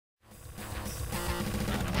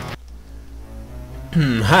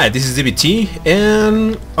Hi, this is DBT,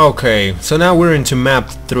 and okay, so now we're into map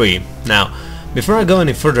 3. Now, before I go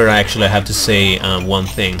any further, I have to say one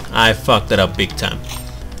thing. I fucked it up big time.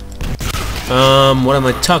 What am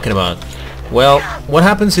I talking about? Well, what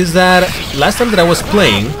happens is that last time that I was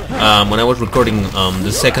playing, when I was recording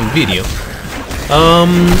the second video,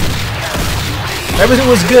 everything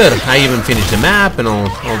was good. I even finished the map and all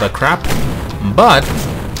that crap, but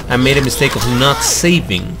I made a mistake of not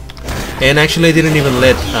saving. And actually I didn't even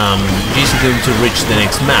let GC Doom to reach the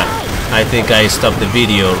next map. I think I stopped the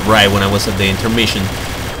video right when I was at the intermission.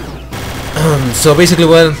 So basically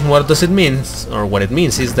what does it mean, or what it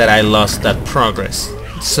means is that I lost that progress.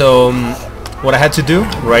 So what I had to do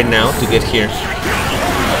right now to get here...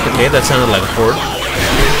 Okay, that sounded like a horde.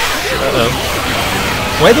 Uh-oh.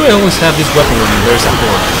 Why do I always have this weapon when there's a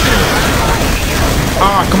horde? Anyway.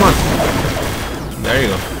 Ah, come on! There you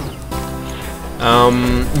go.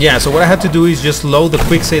 Yeah, so what I had to do is just load the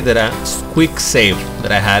quick save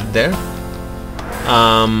that I had there,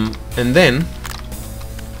 and then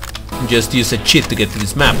just use a cheat to get to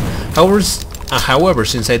this map. However,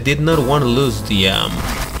 since I did not want to lose the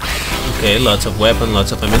okay, lots of weapon,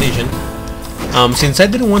 lots of ammunition. Since I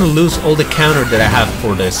didn't want to lose all the counter that I have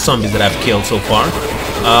for the zombies that I've killed so far,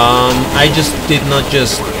 I just did not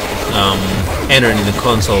just enter in the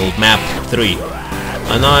console map 3.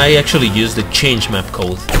 And I actually use the change map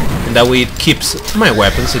code, and that way it keeps my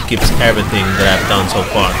weapons, it keeps everything that I've done so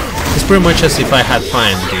far. It's pretty much as if I had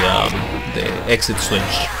found the exit switch.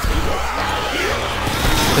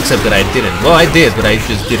 Except that I didn't. Well, I did, but I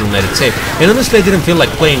just didn't let it save. And honestly, I didn't feel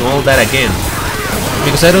like playing all that again,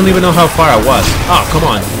 because I don't even know how far I was. Oh, come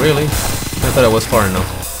on, really? I thought I was far enough.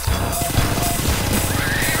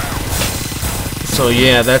 So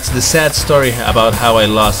yeah, that's the sad story about how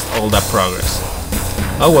I lost all that progress.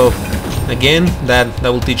 Oh well, again, that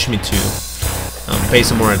will teach me to pay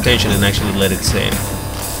some more attention and actually let it save.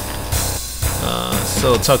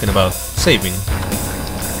 So talking about saving,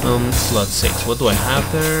 slot 6. What do I have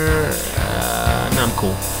there? No, I'm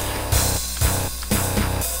cool.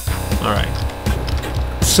 All right.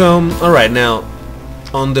 So, all right, now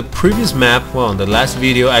on the previous map, well, on the last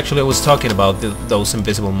video, actually I was talking about those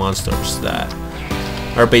invisible monsters that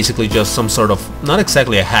are basically just some sort of, not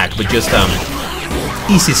exactly a hack, but just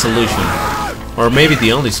easy solution, or maybe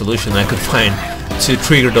the only solution I could find to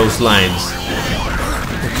trigger those lines.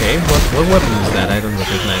 Okay, what weapon is that? I don't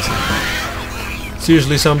recognize it.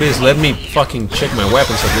 Seriously, zombies, let me fucking check my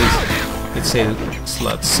weapons at least. It said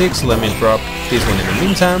slot 6, let me drop this one in the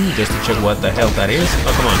meantime, just to check what the hell that is.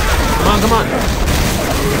 Oh, come on. Come on, come on!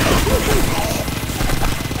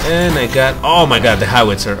 And I got... Oh my god, the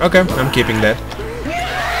howitzer. Okay, I'm keeping that.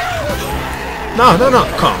 No, no, no!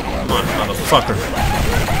 Come on, motherfucker.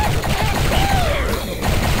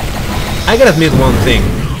 I gotta admit one thing.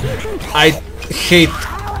 I hate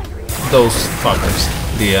those fuckers.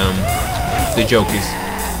 The jokies.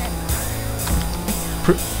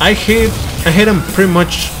 I hate them pretty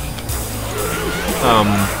much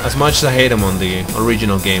as much as I hate them on the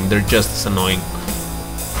original game. They're just as annoying.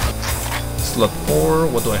 Slot 4,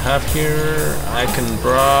 what do I have here? I can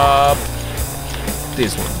drop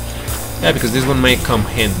this one. Yeah, because this one might come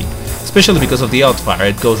handy. Especially because of the outfire,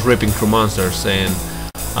 it goes ripping through monsters, and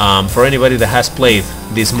for anybody that has played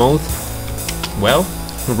this mode, well,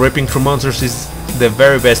 ripping through monsters is the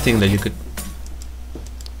very best thing that you could...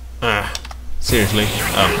 seriously.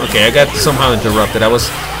 Oh, okay, I got somehow interrupted.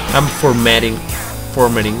 I'm formatting for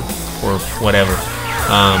whatever,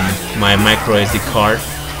 my micro SD card,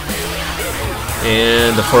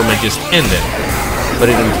 and the format just ended, but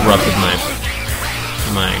it interrupted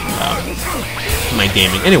my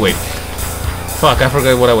gaming. Anyway, fuck, I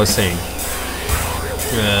forgot what I was saying.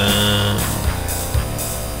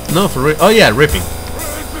 No, for real. Oh yeah, ripping.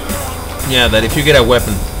 Yeah, that if you get a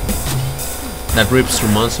weapon that rips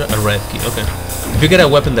through monster, a red key. Okay. If you get a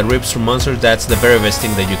weapon that rips through monsters, that's the very best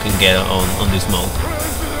thing that you can get on this mode.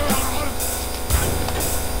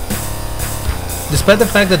 Despite the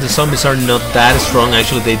fact that the zombies are not that strong,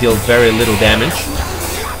 actually they deal very little damage.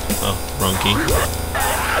 Oh, wrong key.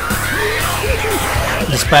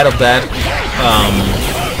 Despite of that,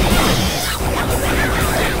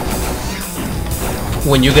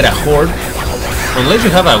 when you get a horde, unless you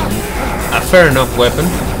have a fair enough weapon,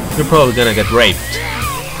 you're probably gonna get raped.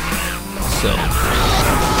 So,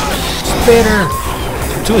 spitter,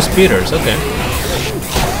 2 spitters, okay.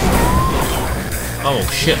 Oh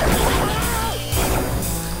shit.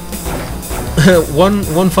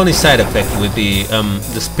 one funny side effect with the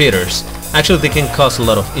spitters, actually they can cause a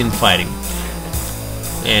lot of infighting,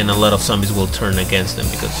 and a lot of zombies will turn against them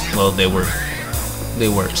because, well, they were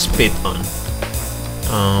spit on.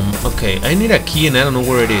 Okay, I need a key and I don't know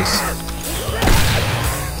where it is.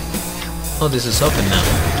 Oh, this is open now.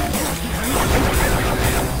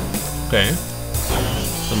 Okay.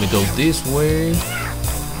 Let me go this way.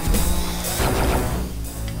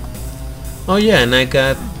 Oh yeah, and I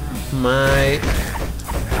got my...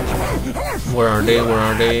 Where are they? Where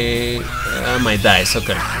are they? My dice,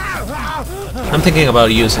 okay. I'm thinking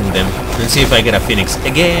about using them and see if I get a phoenix.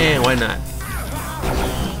 Again, why not?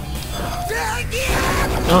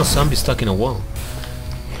 Oh, zombie stuck in a wall.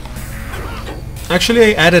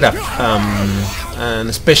 Actually, I added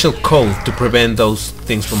a special code to prevent those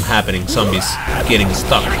things from happening, zombies getting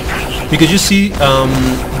stuck. Because you see,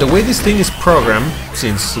 the way this thing is programmed,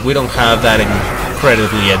 since we don't have that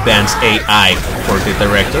incredibly advanced AI for the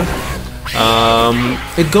director,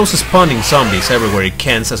 it goes spawning zombies everywhere it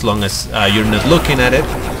can, as long as you're not looking at it,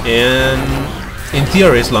 and in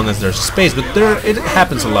theory as long as there's space. But it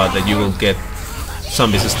happens a lot that you will get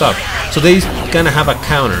zombies stuck. So they kind of have a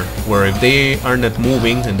counter where if they are not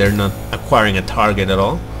moving and they're not acquiring a target at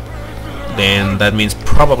all, then that means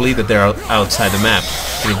probably that they're outside the map.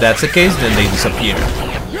 And if that's the case, then they disappear.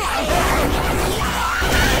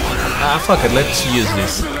 Ah, fuck it, let's use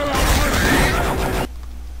this.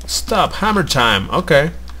 Stop, hammer time.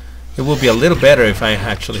 Okay. It would be a little better if I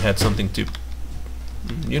actually had something to,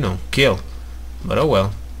 you know, kill. But oh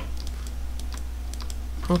well.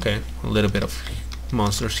 Okay, a little bit of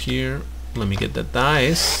monsters here. Let me get the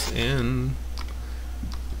dice and...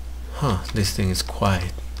 Huh, this thing is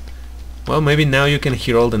quiet. Well, maybe now you can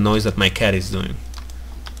hear all the noise that my cat is doing.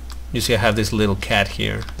 You see I have this little cat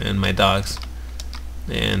here and my dogs,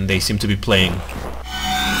 and they seem to be playing.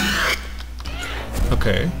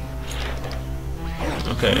 Okay.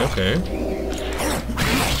 Okay.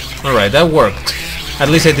 Alright, that worked. At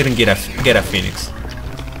least I didn't get a phoenix.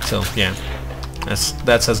 So yeah,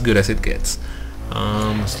 that's as good as it gets.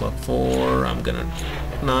 Slot 4.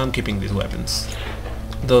 I'm keeping these weapons.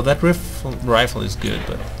 Though that rifle is good,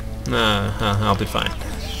 but I'll be fine.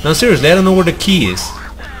 Now seriously, I don't know where the key is.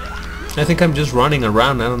 I think I'm just running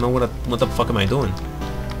around. I don't know what the fuck am I doing.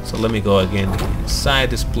 So let me go again inside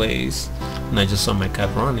this place. And I just saw my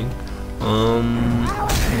cat running.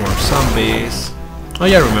 More zombies. Oh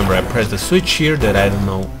yeah, remember I pressed the switch here that I don't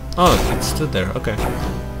know. Oh, it's still there. Okay.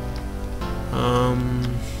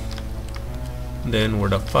 Then where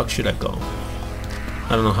the fuck should I go?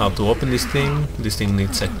 I don't know how to open this thing. This thing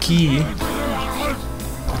needs a key.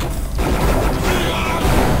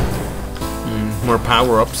 More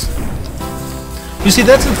power-ups. You see,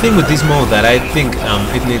 that's the thing with this mode that I think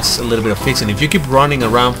it needs a little bit of fixing. If you keep running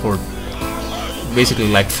around for basically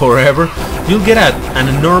like forever, you'll get an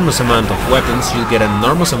enormous amount of weapons, you'll get an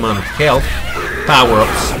enormous amount of health,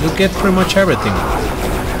 power-ups, you'll get pretty much everything.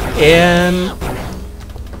 And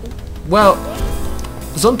well,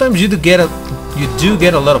 sometimes you do get a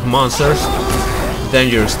lot of monsters,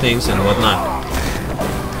 dangerous things and whatnot.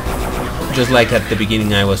 Just like at the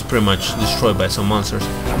beginning I was pretty much destroyed by some monsters.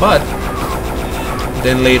 But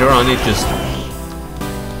then later on it just...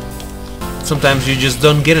 Sometimes you just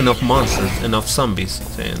don't get enough monsters, enough zombies,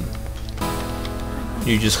 and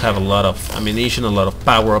you just have a lot of ammunition, a lot of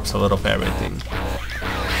power-ups, a lot of everything.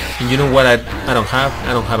 And you know what I don't have?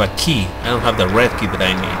 I don't have a key. I don't have the red key that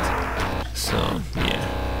I need. So, yeah.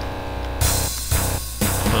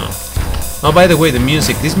 Oh, by the way, the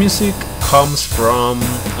music. This music comes from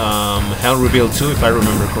Hell Revealed 2, if I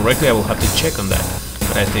remember correctly. I will have to check on that,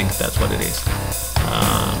 but I think that's what it is.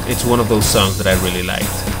 It's one of those songs that I really liked.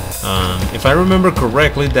 If I remember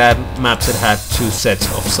correctly, that map set had 2 sets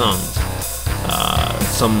of songs.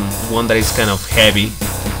 One that is kind of heavy,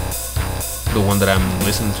 the one that I'm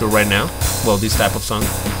listening to right now, well, this type of song,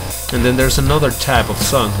 and then there's another type of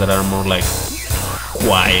songs that are more like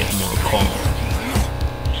quiet, more calm.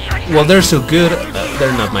 Well, they're so good,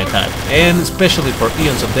 they're not my type, and especially for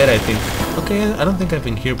Eons of Dead, I think. Okay, I don't think I've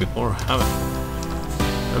been here before, have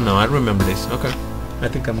I? Oh, no, I remember this. Okay, I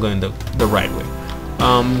think I'm going the right way.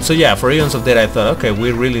 So yeah, for Eons of Dead I thought, okay,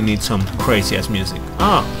 we really need some crazy ass music.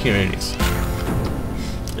 Ah, here it is.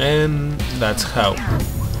 And that's how...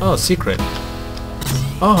 Oh, secret.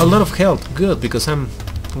 Oh, a lot of health. Good, because I'm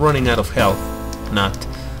running out of health. Not.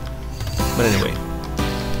 But anyway.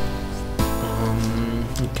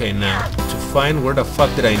 Okay, now, to find where the fuck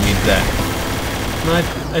did I need that? No,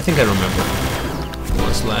 I think I remember. It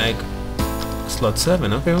was like... Slot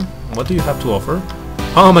 7, okay. What do you have to offer?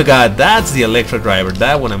 Oh my god, that's the Electro Driver.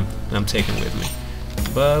 That one I'm taking with me.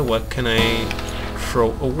 But what can I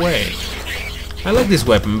throw away? I like this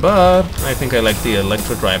weapon, but I think I like the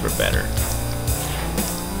Electro Driver better.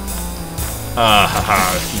 Ah,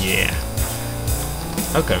 haha, yeah.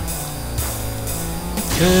 Okay.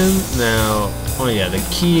 And now, oh yeah, the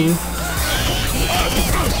key.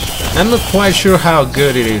 I'm not quite sure how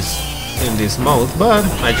good it is in this mode, but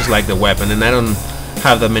I just like the weapon, and I don't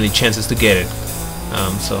have that many chances to get it.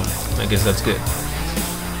 So I guess that's good.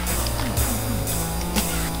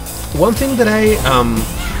 One thing that I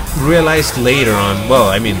realized later on, well,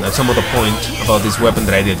 I mean at some other point about this weapon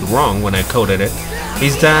that I did wrong when I coded it,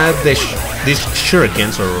 is that these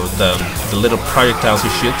shurikens, or the little projectiles he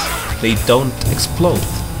shoots, they don't explode.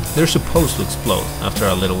 They're supposed to explode after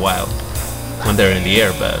a little while when they're in the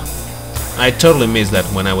air, but I totally missed that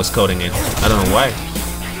when I was coding it. I don't know why.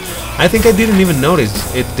 I think I didn't even notice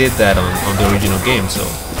it did that on the original game, so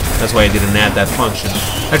that's why I didn't add that function.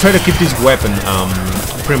 I try to keep this weapon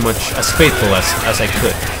pretty much as faithful as I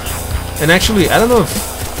could. And actually, I don't know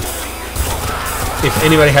if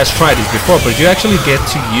anybody has tried this before, but you actually get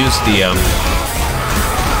to use the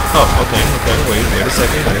oh, okay, wait a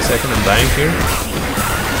second, I'm dying here.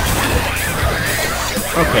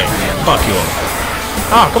 Okay, fuck you all.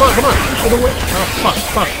 Ah, come on, get away. Oh, fuck.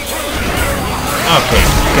 Okay,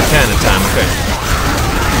 katana time, okay.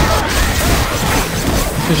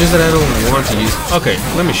 It's just that I don't want to use... Okay,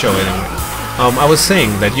 let me show it anyway. I was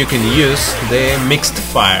saying that you can use the mixed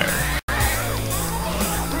fire,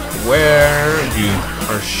 where you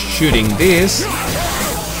are shooting this,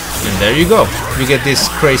 and there you go. You get this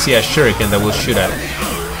crazy ass shuriken that will shoot at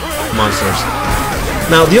monsters.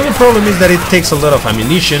 Now the only problem is that it takes a lot of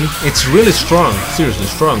ammunition. It's really strong, seriously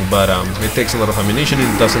strong, but it takes a lot of ammunition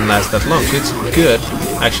and it doesn't last that long. So it's good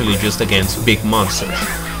actually just against big monsters.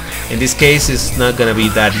 In this case it's not gonna be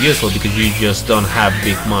that useful because you just don't have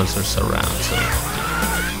big monsters around. So.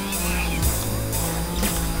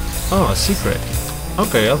 Oh, a secret.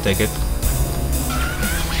 Okay, I'll take it.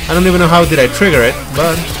 I don't even know how did I trigger it,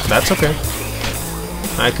 but that's okay.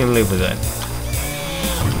 I can live with that.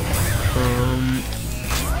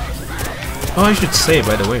 Oh, I should say,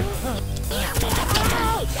 by the way.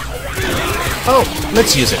 Oh,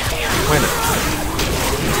 let's use it. Why not?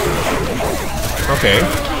 Okay.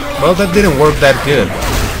 Well, that didn't work that good.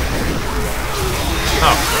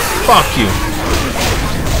 Oh, fuck you.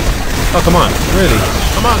 Oh, come on. Really?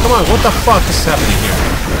 Come on. What the fuck is happening here?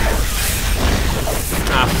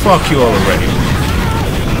 Ah, fuck you all already.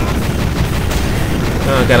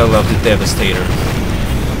 Oh, gotta love the Devastator.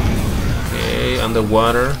 Okay,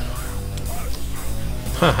 underwater.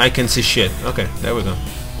 Huh, I can see shit. Okay, there we go.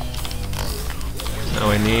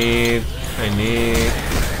 Now I need...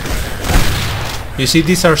 You see,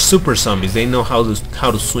 these are super zombies. They know how to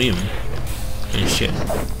swim and shit.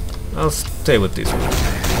 I'll stay with this one.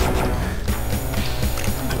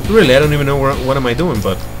 Really, I don't even know what am I doing,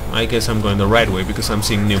 but I guess I'm going the right way because I'm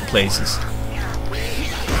seeing new places.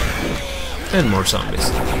 And more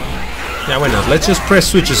zombies. Yeah, why not? Let's just press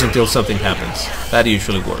switches until something happens. That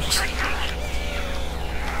usually works.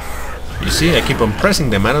 You see, I keep on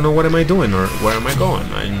pressing them. I don't know what am I doing or where am I going.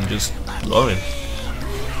 I'm just blowing.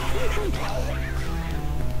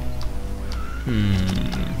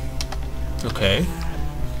 Okay.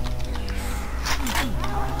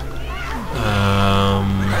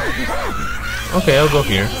 Okay, I'll go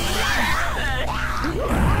here.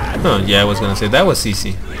 Oh, yeah, I was gonna say that was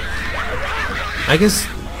easy. I guess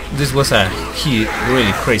this was a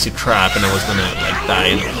really crazy trap and I was gonna like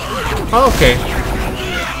die. Okay.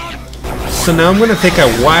 So now I'm gonna take a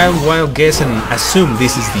wild guess and assume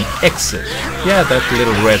this is the exit. Yeah, that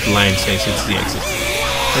little red line says it's the exit.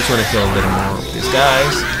 Just wanna kill a little more of these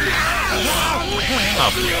guys. Oh,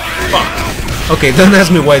 fuck. Okay, don't ask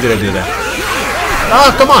me why did I do that. Oh,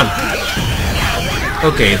 come on!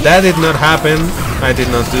 Okay, that did not happen. I did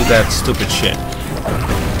not do that stupid shit.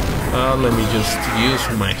 Let me just use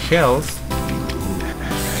my health.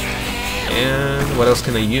 And what else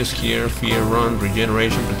can I use here? Fear, run,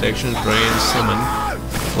 regeneration, protection, drain, summon,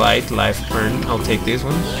 flight, life earn. I'll take this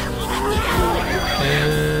one.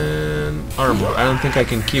 And armor. I don't think I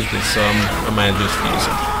can keep this, so I might just use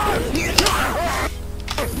it.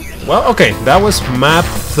 Well, okay, that was map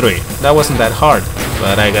 3. That wasn't that hard,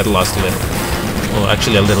 but I got lost a little. Well,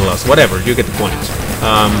 actually a little lost. Whatever, you get the point.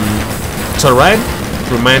 It's alright.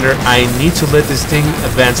 Reminder, I need to let this thing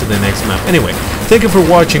advance to the next map. Anyway, thank you for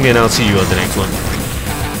watching and I'll see you on the next one.